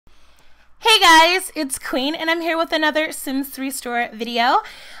Hey guys, it's Queen and I'm here with another Sims 3 store video.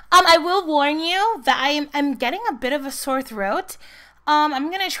 I will warn you that I'm getting a bit of a sore throat. I'm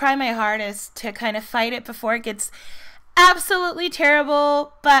going to try my hardest to kind of fight it before it gets absolutely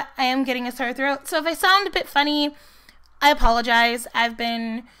terrible, but I am getting a sore throat. So if I sound a bit funny, I apologize. I've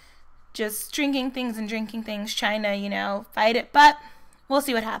been just drinking things, trying to, fight it, but we'll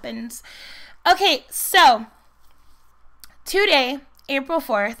see what happens. Okay, so today, April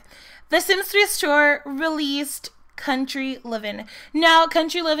 4th, The Sims 3 store released Country Livin. Now,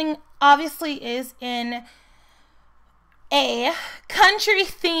 Country Living obviously is in a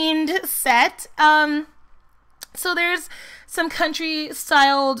country-themed set. So there's some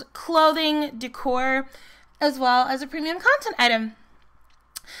country-styled clothing, decor, as well as a premium content item.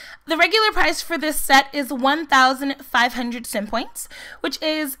 The regular price for this set is 1,500 sim points, which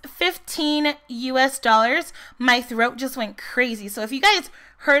is $15 US. My throat just went crazy. So if you guys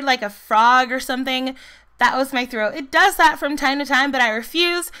heard like a frog or something, that was my throat. It does that from time to time, but I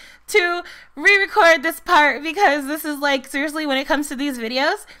refuse to re-record this part because this is like, seriously, when it comes to these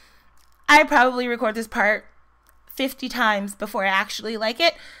videos, I probably record this part 50 times before I actually like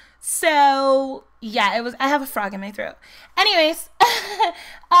it. So yeah, I have a frog in my throat. Anyways,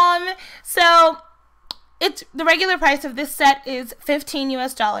 so the regular price of this set is $15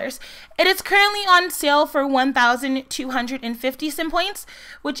 US. It is currently on sale for 1,250 sim points,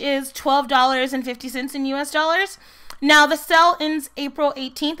 which is $12.50 in US dollars. Now the sale ends April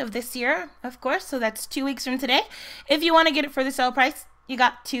 18th of this year, of course, so that's 2 weeks from today. If you want to get it for the sale price, you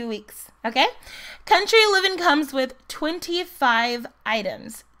got 2 weeks, okay? Country Livin comes with 25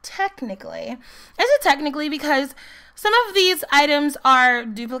 items. Technically. I said technically because some of these items are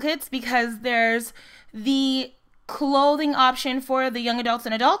duplicates because there's the clothing option for the young adults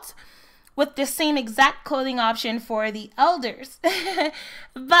and adults with the same exact clothing option for the elders.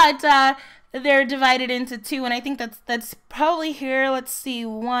 But they're divided into two, and I think that's probably here. Let's see,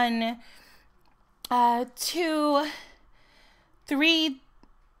 1, 2, 3,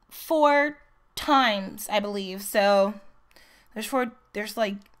 4 times, I believe. So there's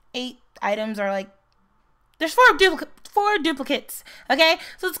like 8 items, or like there's 4 duplicates, okay?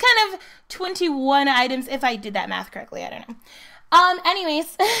 So it's kind of 21 items if I did that math correctly. I don't know.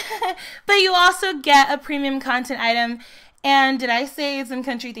 Anyways, but you also get a premium content item, and did I say some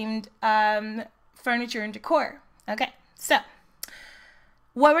country themed furniture and decor? Okay, so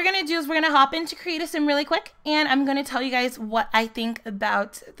what we're gonna do is we're gonna hop into Create a Sim really quick, and I'm gonna tell you guys what I think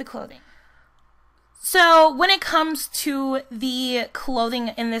about the clothing. So when it comes to the clothing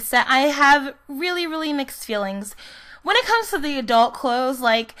in this set, I have really mixed feelings. When it comes to the adult clothes,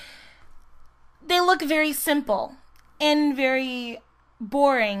 like, they look very simple and very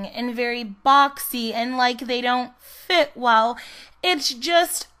boring and very boxy, and like they don't fit well. It's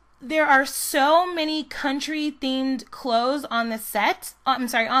just, there are so many country themed clothes on the set. I'm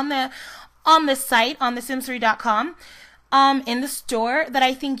sorry, on the site, on thesims3.com, in the store, that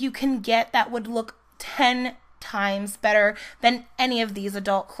I think you can get that would look 10 times better than any of these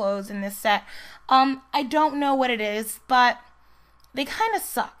adult clothes in this set. I don't know what it is, but they kind of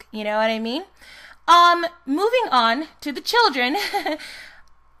suck, you know what I mean? Moving on to the children.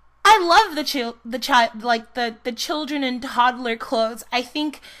 I love the children and toddler clothes. I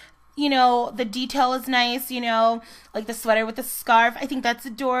think, the detail is nice, like the sweater with the scarf. I think that's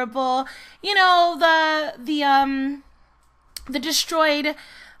adorable. The destroyed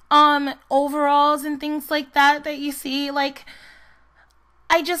overalls and things like that you see, like,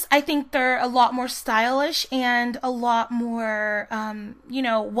 I think they're a lot more stylish and a lot more,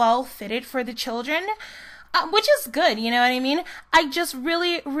 well fitted for the children, which is good, you know what I mean? I just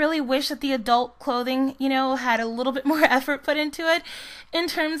really wish that the adult clothing, had a little bit more effort put into it in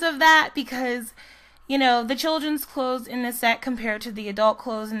terms of that, because the children's clothes in this set compared to the adult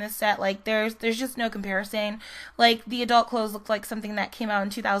clothes in this set, like, there's just no comparison. Like, the adult clothes look like something that came out in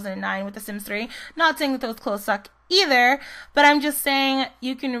 2009 with The Sims 3. Not saying that those clothes suck either, but I'm just saying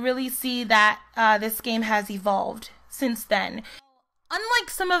you can really see that this game has evolved since then. Unlike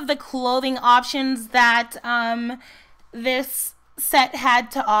some of the clothing options that this set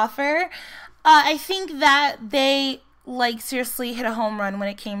had to offer, I think that they, like, seriously hit a home run when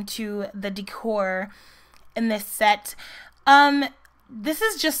it came to the decor in this set. This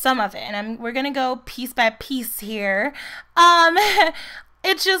is just some of it, and we're gonna go piece by piece here.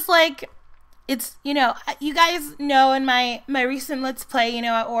 It's just like, it's, you guys know in my recent Let's Play,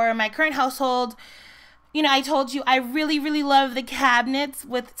 or my current household, I told you I really love the cabinets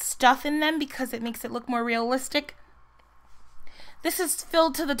with stuff in them because it makes it look more realistic. This is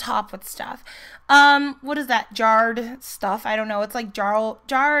filled to the top with stuff. What is that? Jarred stuff? I don't know. It's like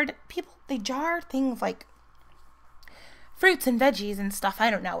jarred. People, jar things like fruits and veggies and stuff. I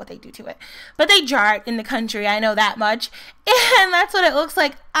don't know what they do to it, but they jar it in the country. I know that much. And that's what it looks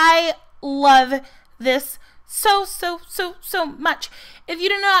like. I love this so much. If you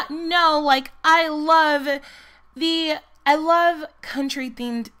do not know, like, I love country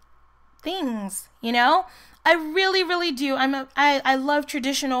themed things, you know? I really do. I love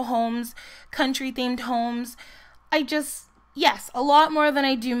traditional homes, country themed homes. Yes, a lot more than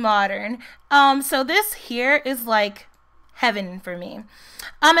I do modern. So this here is like heaven for me.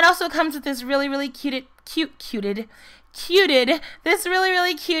 It also comes with this really cute, this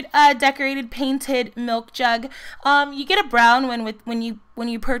really cute decorated painted milk jug. You get a brown one when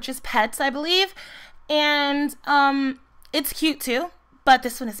you purchase pets, I believe, and it's cute too, but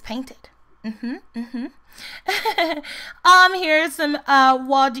this one is painted. Here's some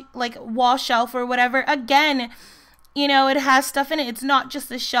wall shelf or whatever. Again, you know, it has stuff in it. It's not just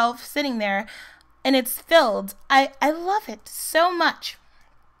a shelf sitting there, and it's filled. I love it so much.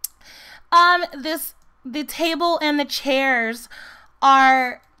 The table and the chairs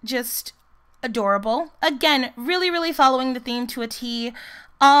are just adorable. Again, really following the theme to a T.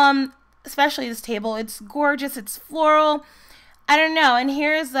 Especially this table. It's gorgeous. It's floral. I don't know. And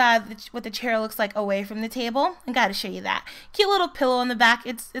here's what the chair looks like away from the table. I gotta show you that. Cute little pillow on the back.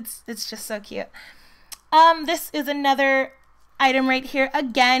 It's just so cute. This is another item right here.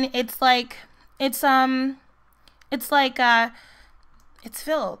 Again, it's filled,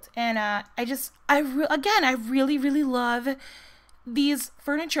 and I really love these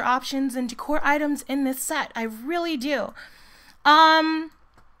furniture options and decor items in this set. I really do.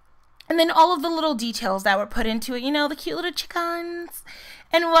 And then all of the little details that were put into it, you know, the cute little chickens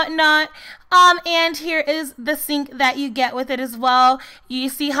and whatnot. And here is the sink that you get with it as well. You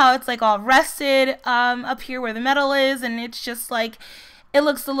see how it's like all rusted up here where the metal is, and it's just like, it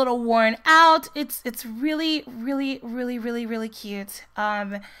looks a little worn out. It's really cute.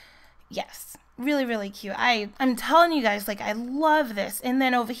 Yes, really cute. I'm telling you guys, like, I love this. And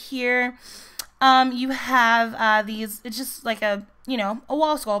then over here, you have these. It's just like a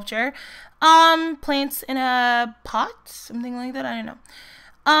wall sculpture. Plants in a pot, something like that. I don't know.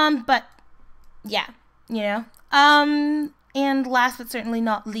 But yeah, you know. And last but certainly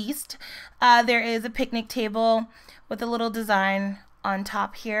not least, there is a picnic table with a little design on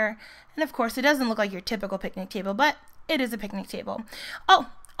top here. And of course, it doesn't look like your typical picnic table, but it is a picnic table.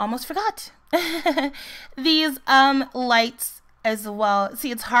 Oh, almost forgot. These lights as well. See,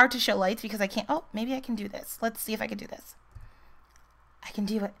 it's hard to show lights because I can't. Oh, maybe I can do this. Let's see if I can do this. I can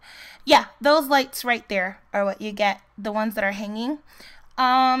do it. Yeah, those lights right there are what you get. The ones that are hanging.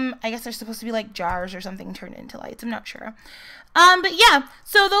 I guess they're supposed to be like jars or something turned into lights. I'm not sure. But yeah,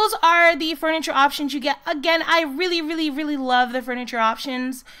 so those are the furniture options you get. Again, I really love the furniture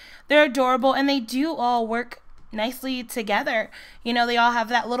options. They're adorable, and they do all work nicely together. You know, they all have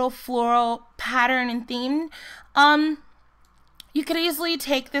that little floral pattern and theme. You could easily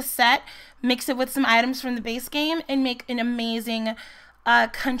take this set, mix it with some items from the base game, and make an amazing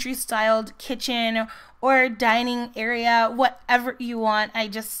country-styled kitchen or dining area, whatever you want. I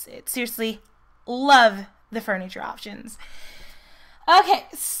just seriously love the furniture options. Okay,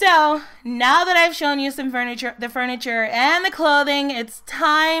 so now that I've shown you some furniture, the furniture and the clothing, it's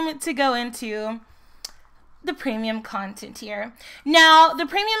time to go into the premium content here. Now, the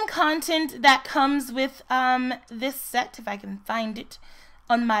premium content that comes with this set, if I can find it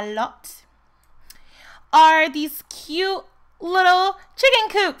on my lot, are these cute little chicken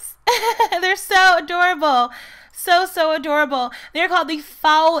coops. They're so adorable. So adorable. They're called the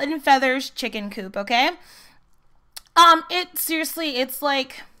Fowl and Feathers chicken coop, okay? It's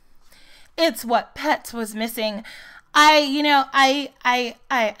like, it's what Pets was missing. I'm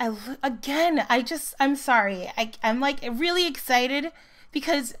sorry. I'm like really excited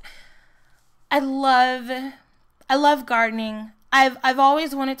because I love gardening. I've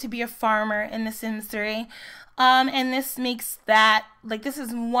always wanted to be a farmer in The Sims 3. And this makes that, like, this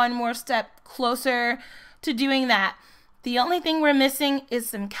is one more step closer to doing that. The only thing we're missing is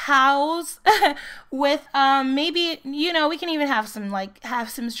some cows with, maybe, you know, we can even have some, like, have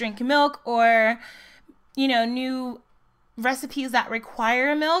some drink milk, or, you know, new recipes that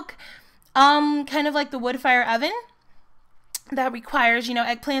require milk. Kind of like the wood fire oven that requires, you know,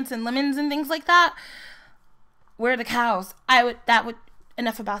 eggplants and lemons and things like that. Where are the cows?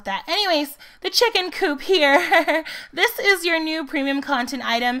 Enough about that. Anyways, the chicken coop here. This is your new premium content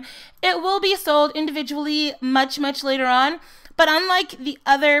item. It will be sold individually much later on, but unlike the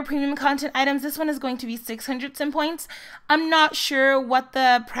other premium content items, this one is going to be 600 sim points. I'm not sure what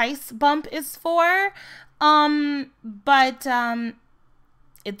the price bump is for, but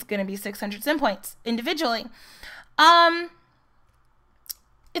it's gonna be 600 sim points individually.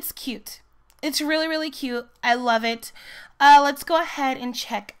 It's cute. It's really, really cute. I love it. Let's go ahead and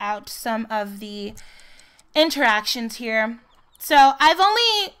check out some of the interactions here. So I've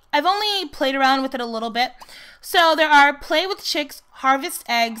only played around with it a little bit. So there are play with chicks, harvest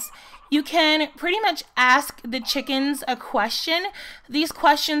eggs. You can pretty much ask the chickens a question. These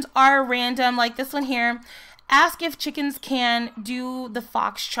questions are random, like this one here. Ask if chickens can do the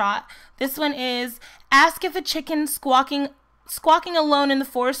foxtrot. This one is ask if a chicken squawking alone in the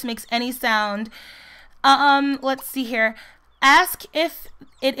forest makes any sound. Let's see here. Ask if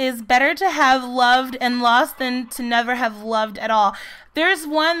it is better to have loved and lost than to never have loved at all. There's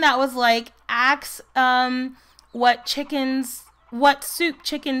one that was like, ask what soup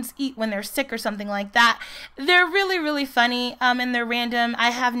chickens eat when they're sick or something like that. They're really, really funny, and they're random. I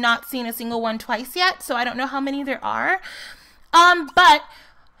have not seen a single one twice yet, so I don't know how many there are. But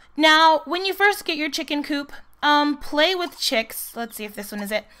now, when you first get your chicken coop, play with chicks. Let's see if this one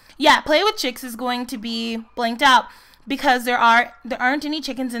is it. Yeah, play with chicks is going to be blanked out because there aren't any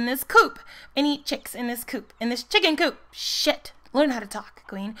chickens in this coop. Any chicks in this coop, in this chicken coop. Shit. Learn how to talk,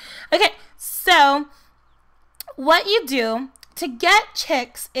 queen. Okay, so what you do to get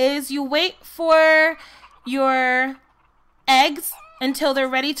chicks is you wait for your eggs until they're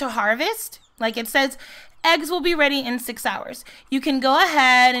ready to harvest. Like it says, eggs will be ready in 6 hours. You can go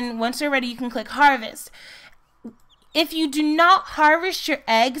ahead and once they're ready, you can click harvest. If you do not harvest your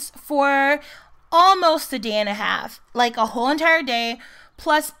eggs for almost a day and a half, like a whole entire day,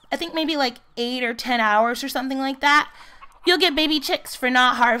 plus I think maybe like 8 or 10 hours or something like that, you'll get baby chicks for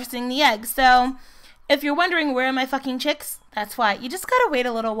not harvesting the eggs. So if you're wondering where are my fucking chicks, that's why. You just gotta wait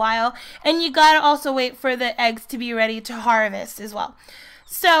a little while, and you gotta also wait for the eggs to be ready to harvest as well.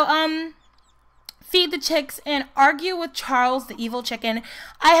 So, feed the chicks and argue with Charles, the evil chicken.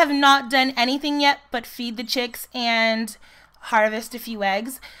 I have not done anything yet but feed the chicks and harvest a few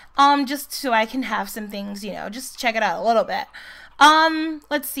eggs, just so I can have some things, you know, just check it out a little bit.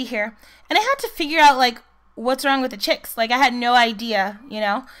 Let's see here. And I had to figure out, like, what's wrong with the chicks. Like, I had no idea, you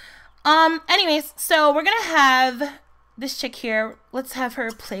know. Anyways, so we're gonna have this chick here. Let's have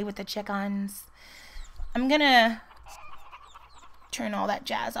her play with the chickens. I'm gonna turn all that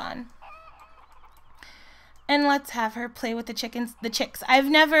jazz on. And let's have her play with the chicks. I've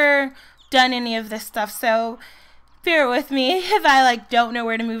never done any of this stuff, so bear with me if I like don't know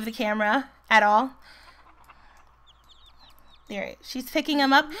where to move the camera at all. There, she's picking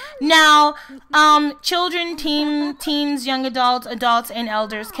them up. Now, children, teens, young adults, and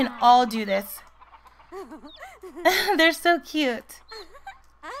elders can all do this. They're so cute.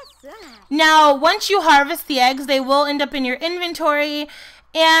 Now, once you harvest the eggs, they will end up in your inventory,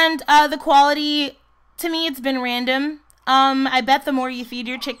 and the quality, to me, it's been random. I bet the more you feed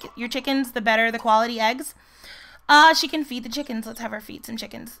your chickens, the better the quality eggs. She can feed the chickens. Let's have her feed some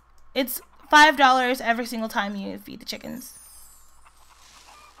chickens. It's $5 every single time you feed the chickens.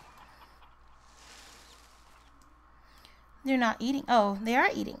 They're not eating. Oh, they are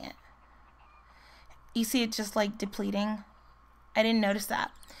eating it. You see it just like depleting. I didn't notice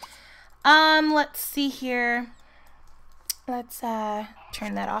that. Let's see here. Let's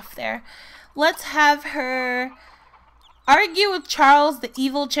turn that off there. Let's have her argue with Charles, the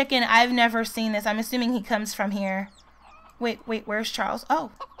evil chicken. I've never seen this. I'm assuming he comes from here. Wait, where's Charles? Oh.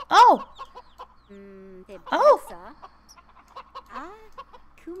 Oh. Oh.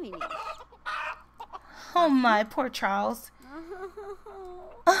 Oh my, poor Charles.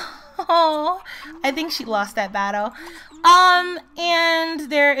 Oh, I think she lost that battle. And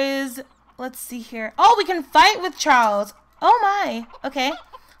there is, let's see here. Oh, we can fight with Charles. Oh my. Okay,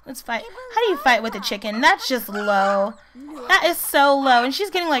 let's fight. How do you fight with a chicken? That's just low. That is so low. And she's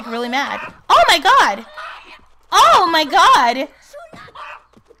getting like really mad. Oh my god. Oh my god.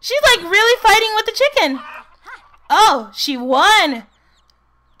 She's like really fighting with the chicken. Oh, she won.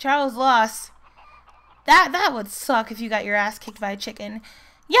 Charles lost. That would suck if you got your ass kicked by a chicken.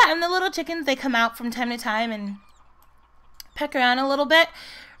 Yeah, and the little chickens, they come out from time to time and peck around a little bit.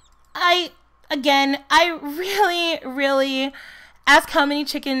 I really ask how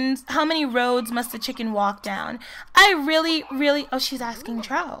many roads must the chicken walk down? Oh, she's asking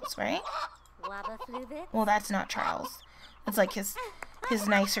Charles, right? Well, that's not Charles. It's like his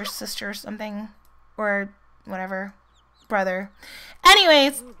nicer sister or something, or whatever, brother.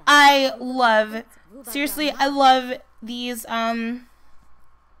 Anyways, seriously, I love these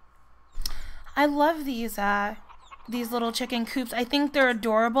little chicken coops. I think they're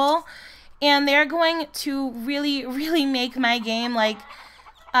adorable, and they're going to really make my game like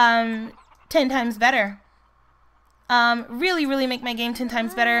 10 times better. Really, really make my game 10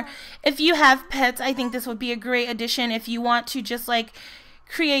 times better. If you have pets, I think this would be a great addition if you want to just like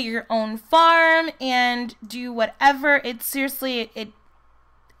create your own farm and do whatever. It's seriously,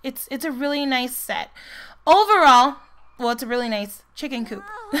 it's a really nice set. Overall, well, it's a really nice chicken coop.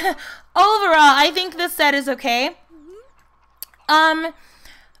 Overall, I think this set is okay.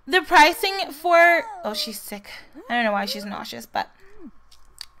 The pricing for, oh, she's sick. I don't know why she's nauseous, but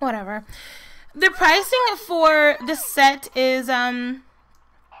whatever. The pricing for this set is,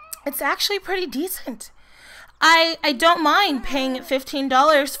 it's actually pretty decent. I don't mind paying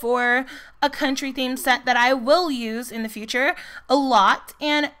 $15 for a country themed set that I will use in the future a lot,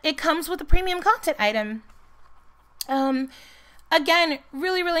 and it comes with a premium content item. Again,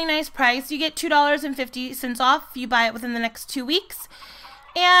 really, really nice price. You get $2.50 off if you buy it within the next 2 weeks.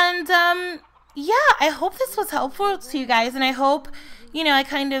 And, yeah, I hope this was helpful to you guys, and I hope, you know, I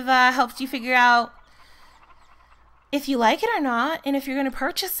kind of helped you figure out if you like it or not, and if you're going to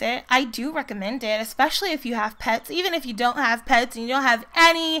purchase it. I do recommend it, especially if you have pets. Even if you don't have pets and you don't have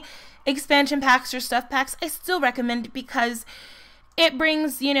any expansion packs or stuff packs, I still recommend it because it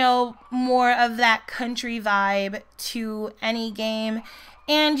brings, you know, more of that country vibe to any game.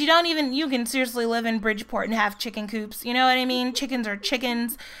 And you can seriously live in Bridgeport and have chicken coops. You know what I mean? Chickens are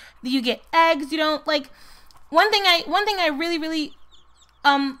chickens. You get eggs. You don't, like, one thing I really, really,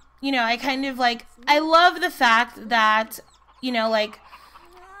 you know, I kind of like, I love the fact that, you know, like,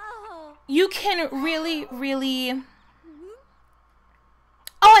 you can really, really,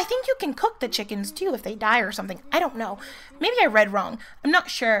 oh, I think you can cook the chickens too if they die or something. I don't know. Maybe I read wrong. I'm not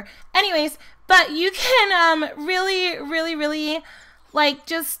sure. Anyways, but you can, really, really, really, like,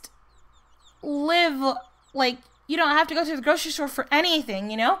 just live, like, you don't have to go to the grocery store for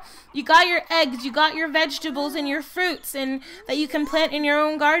anything, you know? You got your eggs, you got your vegetables and your fruits and that you can plant in your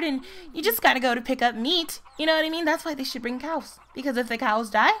own garden. You just got to go to pick up meat. You know what I mean? That's why they should bring cows. Because if the cows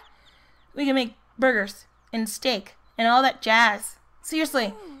die, we can make burgers and steak and all that jazz.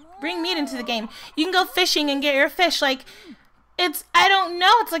 Seriously, bring meat into the game. You can go fishing and get your fish. Like, it's, I don't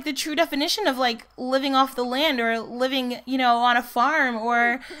know, it's like the true definition of like living off the land or living, you know, on a farm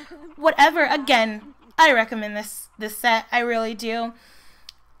or whatever. Again, I recommend this set. I really do.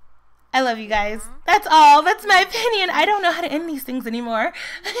 I love you guys. That's all. That's my opinion. I don't know how to end these things anymore.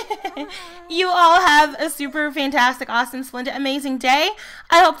 You all have a super fantastic, awesome, splendid, amazing day.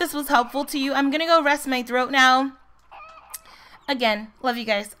 I hope this was helpful to you. I'm going to go rest my throat now. Again, love you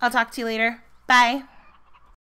guys. I'll talk to you later. Bye.